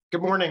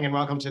Good morning and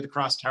welcome to the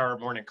Cross Tower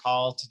Morning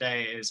Call.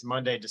 Today is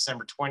Monday,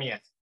 December 20th.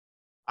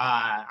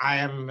 I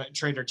am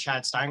trader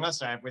Chad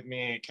Steinless. I have with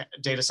me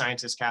data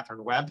scientist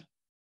Catherine Webb.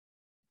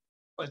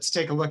 Let's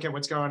take a look at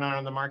what's going on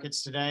in the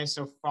markets today.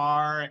 So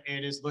far,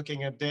 it is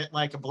looking a bit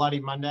like a bloody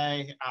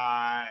Monday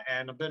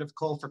and a bit of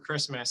coal for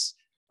Christmas.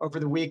 Over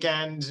the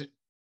weekend,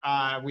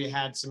 we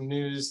had some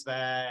news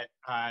that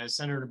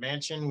Senator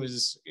Manchin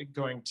was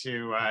going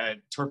to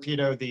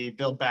torpedo the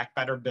Build Back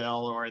Better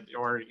bill, or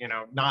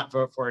not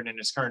vote for it in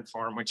its current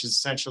form, which is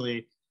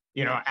essentially,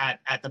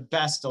 at the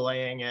best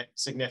delaying it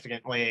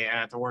significantly, and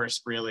at the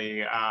worst,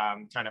 really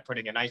kind of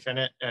putting a knife in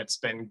it. It's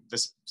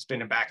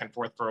been a back and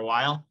forth for a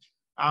while.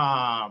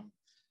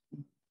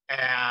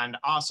 And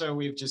also,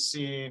 we've just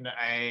seen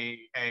a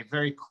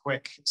very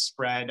quick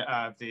spread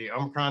of the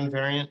Omicron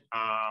variant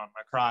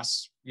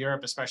across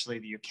Europe, especially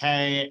the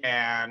UK,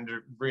 and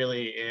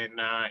really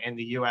in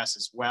the US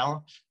as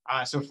well.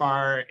 So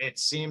far, it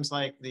seems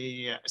like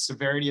the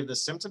severity of the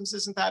symptoms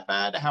isn't that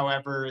bad.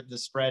 However, the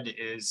spread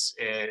is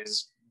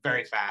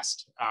very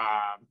fast.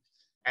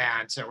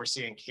 And so we're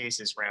seeing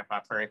cases ramp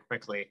up very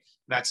quickly.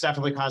 That's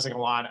definitely causing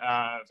a lot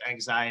of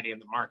anxiety in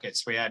the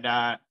markets. We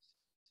had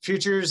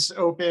futures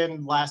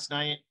opened last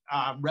night,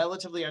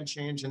 relatively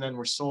unchanged, and then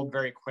were sold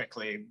very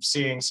quickly,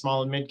 seeing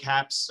small and mid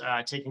caps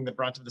taking the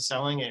brunt of the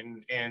selling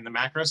in the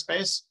macro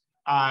space.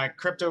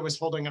 Crypto was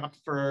holding up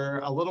for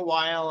a little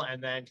while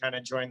and then kind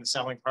of joined the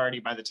selling party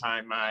by the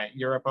time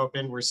Europe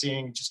opened. We're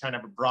seeing just kind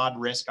of a broad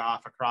risk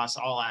off across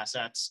all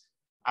assets.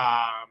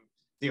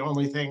 The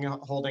only thing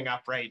holding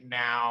up right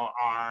now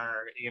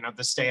are,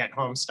 the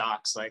stay-at-home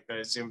stocks like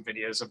the Zoom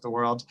videos of the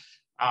world.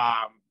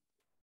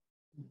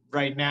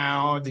 Right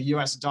now, the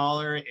US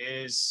dollar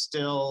is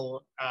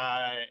still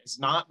is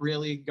not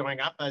really going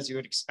up as you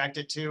would expect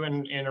it to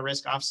in a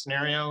risk-off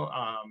scenario.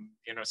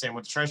 Same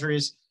with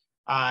treasuries.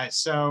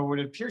 So what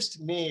it appears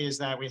to me is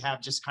that we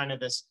have just kind of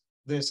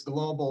this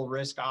global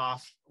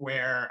risk-off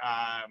where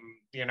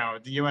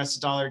the US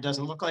dollar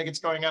doesn't look like it's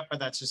going up, but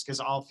that's just because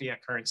all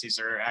fiat currencies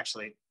are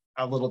actually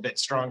a little bit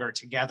stronger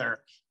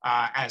together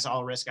as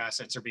all risk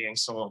assets are being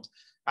sold.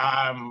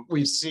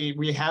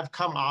 We have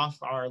come off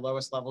our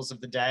lowest levels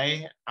of the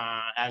day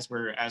as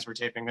we're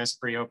taping this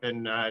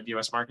pre-open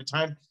U.S. market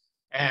time,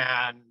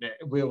 and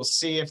we will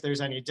see if there's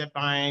any dip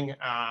buying.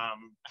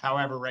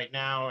 However, right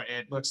now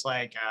it looks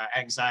like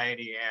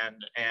anxiety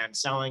and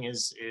selling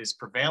is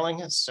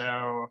prevailing.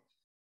 So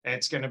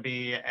it's going to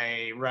be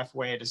a rough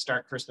way to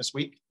start Christmas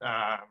week.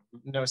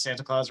 No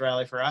Santa Claus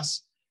rally for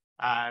us,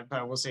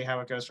 but we'll see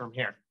how it goes from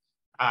here.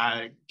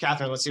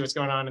 Catherine, let's see what's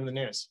going on in the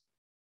news.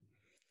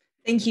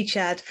 Thank you,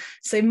 Chad.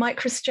 So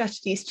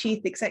MicroStrategy's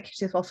Chief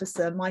Executive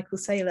Officer, Michael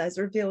Saylor, has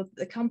revealed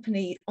that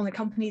the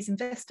company's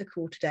investor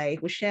call today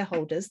with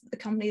shareholders that the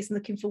company is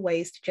looking for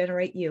ways to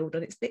generate yield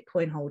on its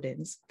Bitcoin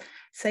holdings.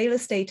 Saylor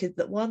stated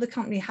that while the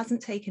company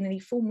hasn't taken any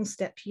formal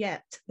steps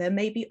yet, there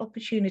may be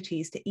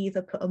opportunities to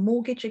either put a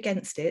mortgage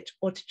against it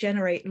or to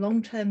generate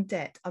long-term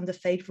debt under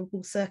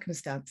favorable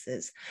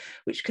circumstances,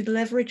 which could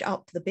leverage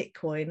up the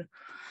Bitcoin,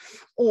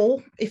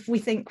 or if we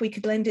think we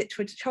could lend it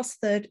to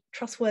a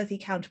trustworthy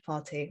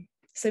counterparty.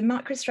 So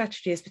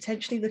MicroStrategy is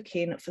potentially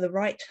looking for the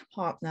right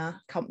partner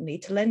company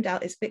to lend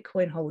out its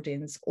Bitcoin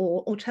holdings,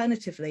 or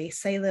alternatively,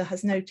 Saylor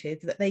has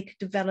noted that they could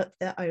develop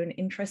their own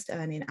interest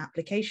earning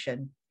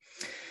application.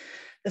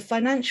 The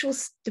Financial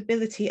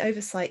Stability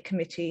Oversight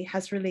Committee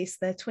has released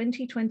their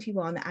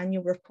 2021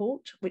 annual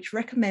report, which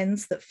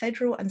recommends that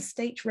federal and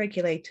state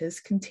regulators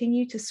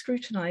continue to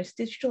scrutinize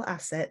digital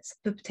assets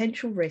for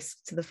potential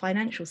risks to the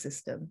financial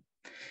system.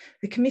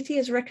 The committee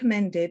has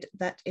recommended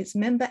that its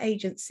member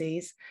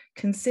agencies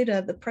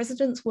consider the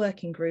President's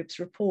Working Group's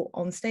report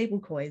on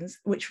stablecoins,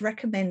 which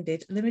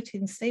recommended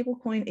limiting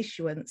stablecoin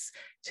issuance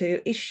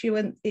to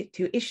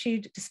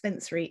issued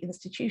dispensary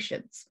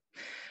institutions.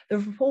 The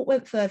report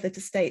went further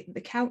to state that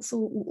the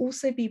Council will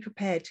also be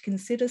prepared to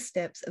consider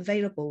steps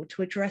available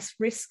to address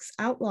risks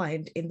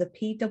outlined in the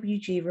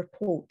PWG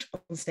report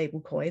on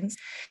stablecoins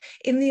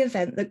in the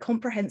event that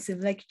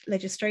comprehensive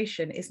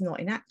legislation is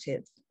not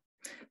enacted.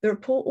 The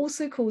report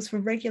also calls for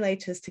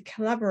regulators to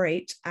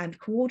collaborate and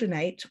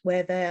coordinate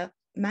where their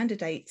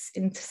mandates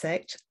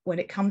intersect when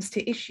it comes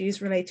to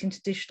issues relating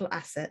to digital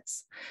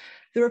assets.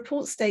 The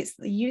report states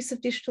that the use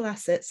of digital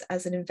assets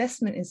as an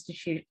investment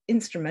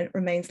instrument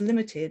remains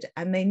limited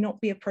and may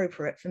not be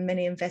appropriate for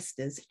many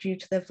investors due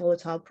to their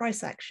volatile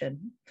price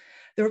action.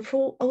 The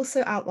report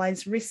also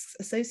outlines risks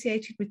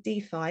associated with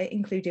DeFi,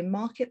 including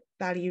market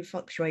value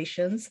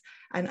fluctuations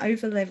and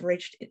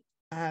over-leveraged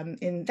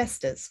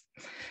investors.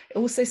 It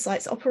also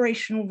cites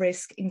operational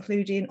risk,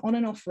 including on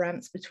and off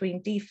ramps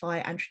between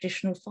DeFi and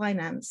traditional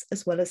finance,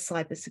 as well as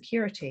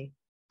cybersecurity.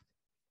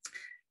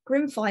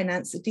 Grim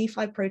Finance, a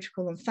DeFi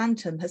protocol on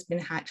Phantom, has been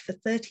hacked for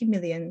 $30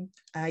 million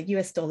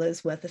US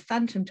dollars worth of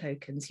Phantom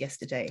tokens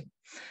yesterday.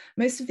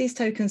 Most of these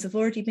tokens have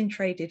already been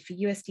traded for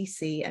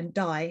USDC and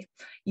DAI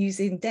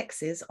using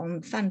DEXs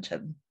on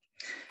Phantom.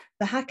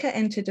 The hacker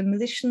entered a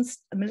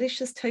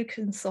malicious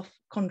token soft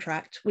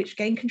contract, which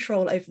gained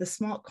control over the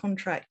smart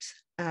contract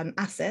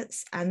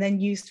assets and then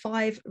used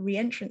 5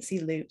 re-entrancy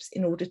loops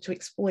in order to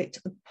exploit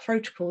the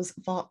protocol's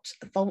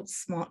vault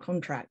smart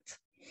contract.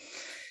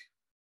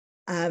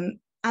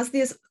 As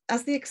the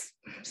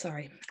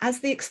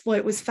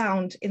exploit was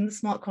found in the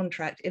smart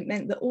contract, it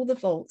meant that all the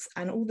vaults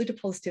and all the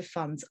deposited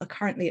funds are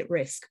currently at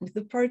risk, with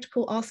the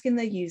protocol asking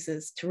their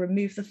users to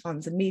remove the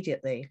funds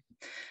immediately.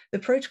 The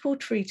protocol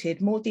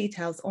treated more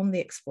details on the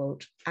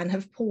exploit and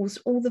have paused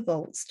all the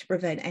vaults to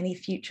prevent any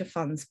future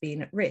funds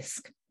being at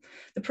risk.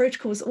 The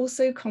protocol has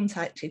also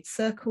contacted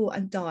Circle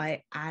and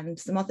DAI and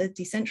some other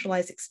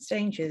decentralized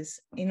exchanges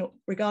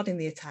regarding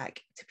the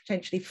attack to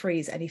potentially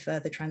freeze any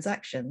further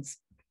transactions.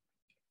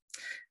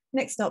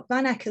 Next up,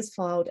 VanEck has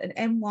filed an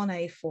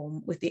M1A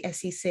form with the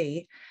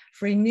SEC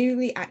for a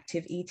newly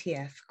active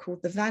ETF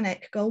called the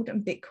VanEck Gold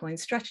and Bitcoin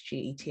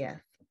Strategy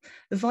ETF.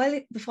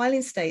 The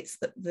filing states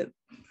that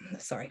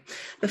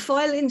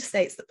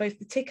both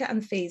the ticker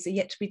and fees are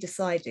yet to be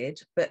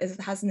decided, but it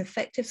has an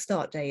effective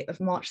start date of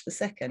March the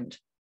 2nd.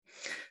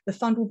 The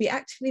fund will be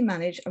actively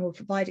managed and will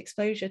provide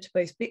exposure to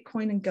both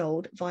Bitcoin and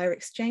gold via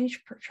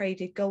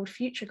exchange-traded gold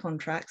future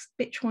contracts,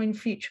 Bitcoin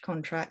future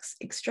contracts,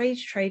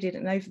 exchange-traded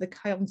and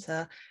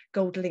over-the-counter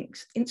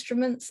gold-linked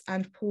instruments,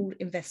 and pooled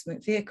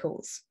investment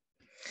vehicles.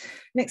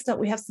 Next up,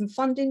 we have some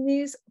funding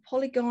news.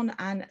 Polygon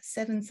and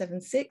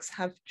 776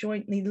 have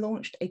jointly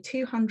launched a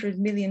 $200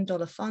 million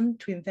fund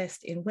to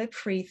invest in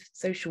Web3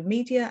 social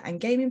media and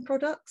gaming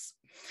products.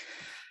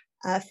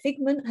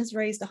 Figment has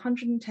raised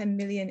 110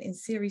 million in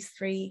Series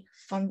C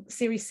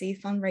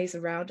fundraiser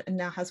round and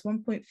now has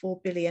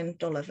 $1.4 billion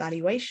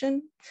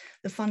valuation.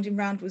 The funding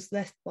round was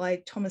led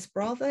by Thomas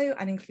Bravo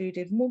and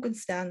included Morgan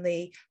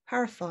Stanley,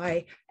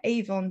 Parify,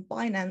 Avon,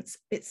 Binance,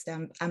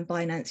 Bitstamp, and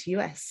Binance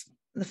US.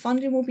 The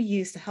funding will be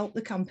used to help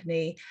the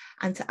company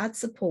and to add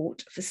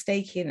support for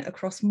staking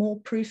across more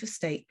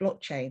proof-of-stake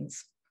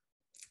blockchains.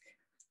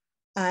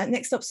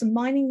 Next up, some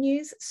mining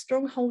news.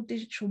 Stronghold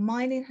Digital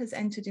Mining has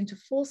entered into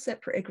 4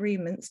 separate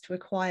agreements to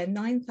acquire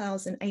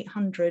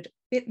 9,800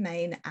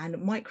 Bitmain and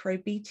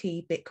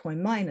MicroBT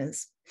Bitcoin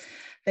miners.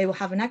 They will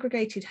have an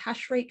aggregated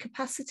hash rate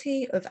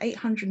capacity of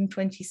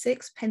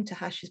 826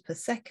 pentahashes per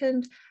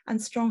second,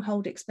 and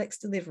Stronghold expects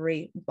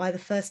delivery by the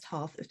first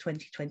half of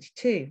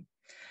 2022.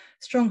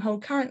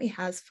 Stronghold currently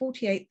has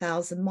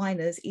 48,000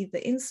 miners either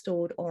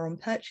installed or on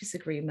purchase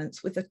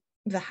agreements with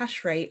the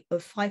hash rate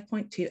of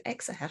 5.2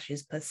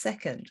 exahashes per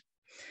second.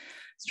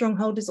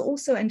 Stronghold has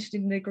also entered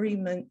an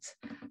agreement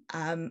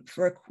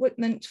for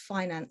equipment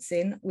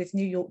financing with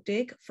New York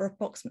Dig for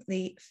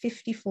approximately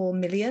 54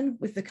 million,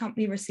 with the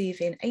company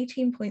receiving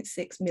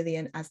 18.6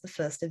 million as the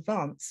first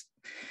advance.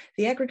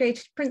 The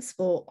aggregated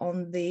principal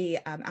on the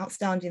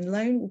outstanding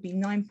loan will be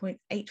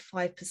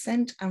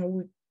 9.85% and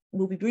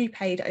will be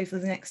repaid over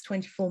the next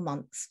 24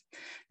 months.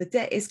 The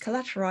debt is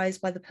collateralized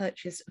by the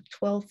purchase of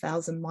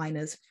 12,000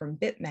 miners from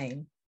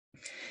Bitmain.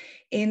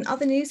 In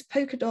other news,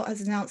 Polkadot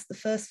has announced the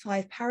first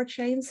 5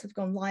 parachains have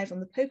gone live on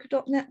the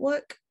Polkadot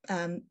network.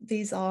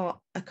 These are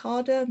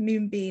Akada,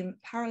 Moonbeam,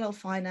 Parallel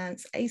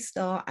Finance,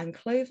 A-Star, and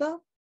Clover.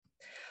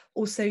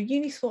 Also,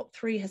 Uniswap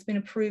 3 has been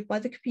approved by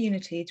the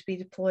community to be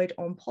deployed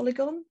on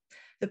Polygon.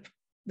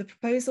 The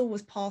proposal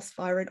was passed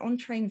via an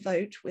on-chain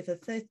vote with a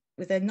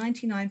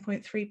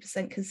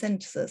 99.3%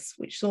 consensus,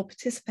 which saw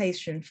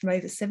participation from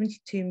over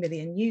 72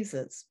 million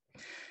users.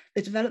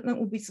 The development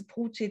will be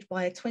supported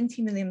by a $20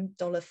 million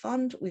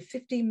fund, with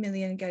 15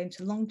 million going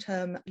to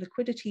long-term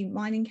liquidity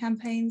mining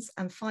campaigns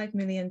and 5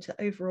 million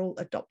to overall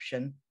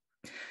adoption.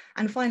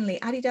 And finally,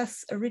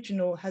 Adidas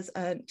Original has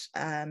earned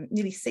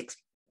nearly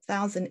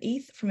 6,000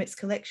 ETH from its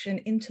collection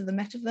Into the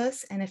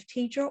Metaverse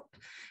NFT drop,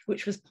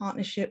 which was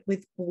partnership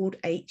with Bored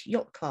Ape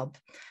Yacht Club.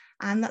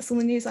 And that's all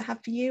the news I have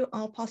for you.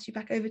 I'll pass you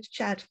back over to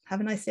Chad. Have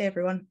a nice day,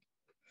 everyone.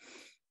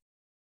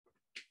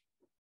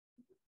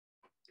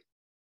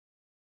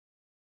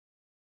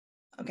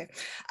 Okay,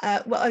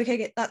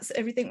 okay, that's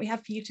everything we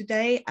have for you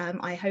today.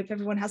 I hope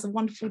everyone has a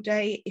wonderful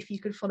day. If you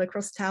could follow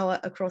Tower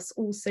across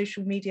all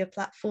social media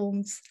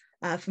platforms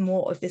for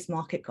more of this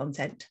market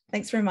content.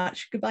 Thanks very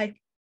much. Goodbye.